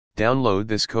Download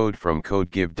this code from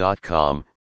codegive.com,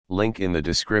 link in the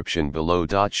description below.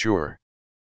 Sure.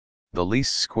 The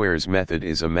least squares method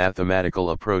is a mathematical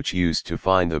approach used to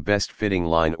find the best fitting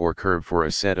line or curve for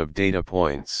a set of data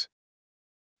points.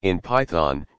 In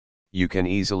Python, you can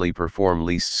easily perform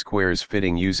least squares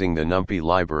fitting using the numpy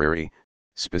library,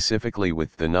 specifically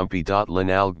with the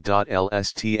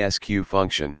numpy.linalg.lstsq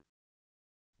function.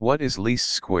 What is least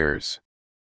squares?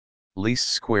 Least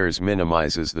squares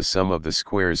minimizes the sum of the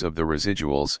squares of the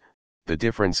residuals, the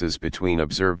differences between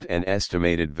observed and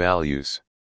estimated values.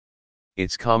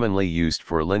 It's commonly used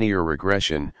for linear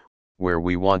regression, where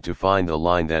we want to find the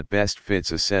line that best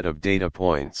fits a set of data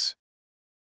points.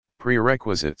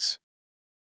 Prerequisites.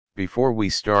 Before we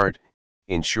start,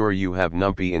 ensure you have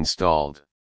numpy installed.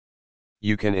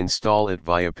 You can install it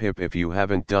via pip if you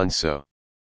haven't done so.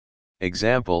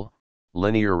 Example,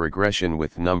 linear regression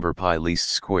with numpy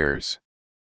least squares.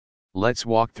 Let's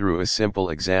walk through a simple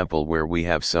example where we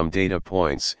have some data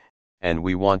points, and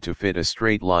we want to fit a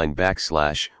straight line \,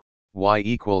 y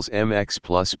equals mx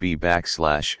plus b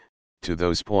 \, to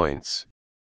those points.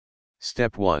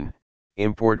 Step 1,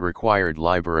 import required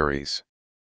libraries.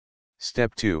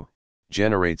 Step 2,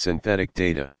 generate synthetic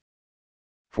data.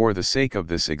 For the sake of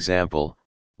this example,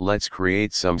 let's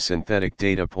create some synthetic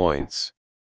data points.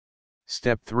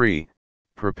 Step 3,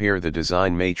 prepare the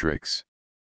design matrix.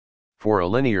 For a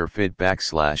linear fit \,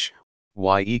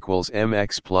 y equals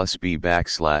mx plus b \,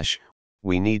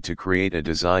 we need to create a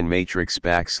design matrix \,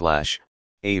 a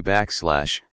 \,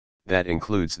 that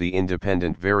includes the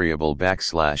independent variable \,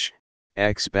 x \,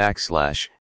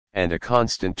 and a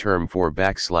constant term for \,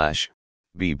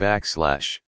 b \.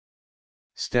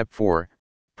 Step 4,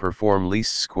 perform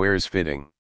least squares fitting.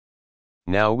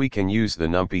 Now we can use the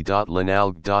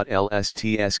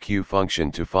numpy.linalg.lstsq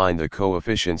function to find the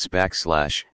coefficients \,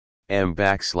 m \,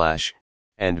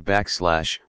 and \,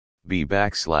 b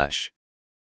 \.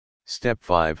 Step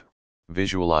 5,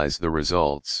 visualize the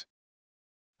results.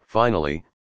 Finally,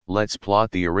 let's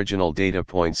plot the original data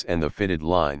points and the fitted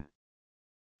line.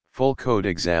 Full code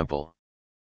example.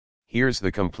 Here's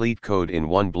the complete code in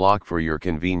one block for your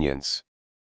convenience.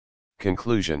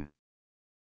 Conclusion.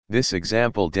 This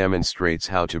example demonstrates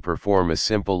how to perform a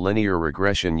simple linear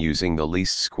regression using the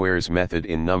least squares method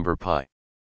in NumPy.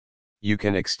 You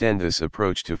can extend this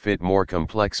approach to fit more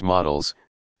complex models,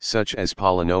 such as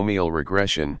polynomial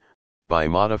regression, by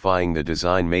modifying the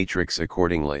design matrix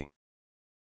accordingly.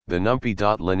 The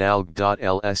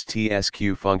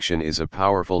numpy.linalg.lstsq function is a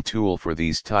powerful tool for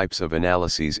these types of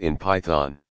analyses in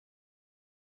Python.